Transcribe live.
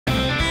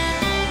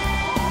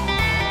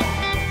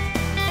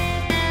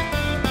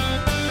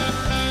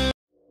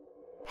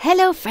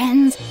Hello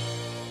friends,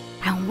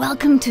 and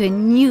welcome to a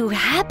new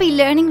Happy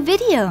Learning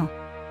video.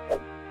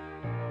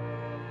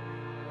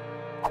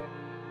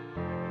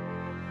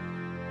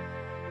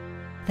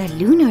 The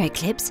lunar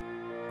eclipse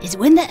is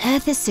when the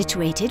Earth is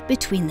situated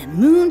between the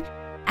Moon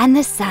and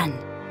the Sun,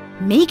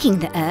 making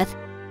the Earth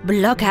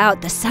block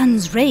out the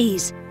Sun's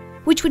rays,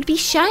 which would be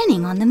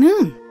shining on the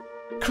Moon,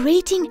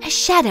 creating a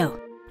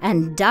shadow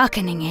and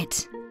darkening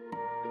it.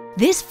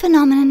 This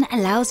phenomenon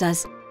allows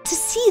us to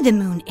see the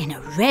Moon in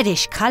a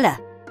reddish color,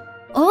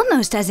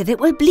 almost as if it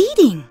were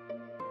bleeding.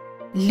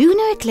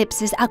 Lunar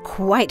eclipses are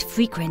quite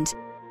frequent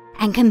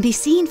and can be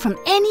seen from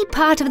any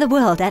part of the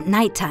world at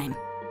nighttime.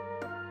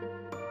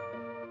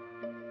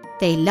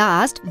 They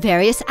last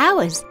various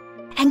hours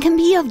and can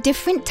be of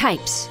different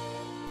types,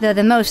 though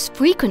the most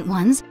frequent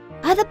ones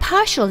are the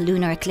partial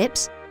lunar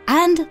eclipse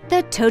and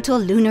the total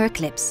lunar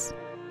eclipse.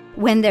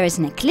 When there is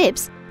an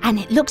eclipse and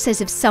it looks as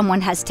if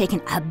someone has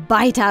taken a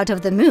bite out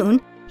of the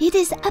Moon, it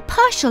is a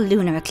partial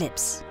lunar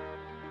eclipse.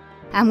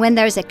 And when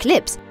there is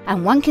eclipse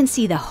and one can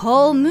see the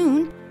whole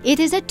Moon, it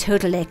is a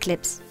total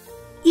eclipse.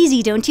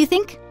 Easy, don't you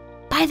think?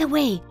 By the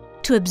way,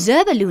 to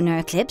observe a lunar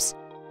eclipse,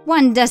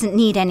 one doesn't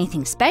need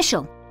anything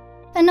special.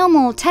 A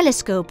normal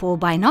telescope or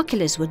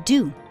binoculars would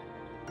do.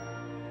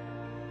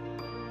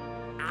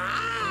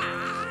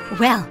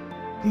 Well,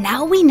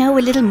 now we know a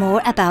little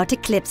more about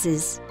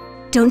eclipses.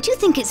 Don't you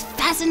think it's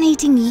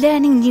fascinating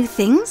learning new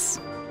things?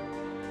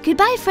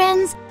 Goodbye,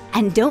 friends,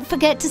 and don't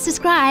forget to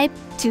subscribe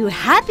to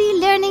Happy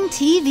Learning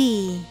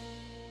TV.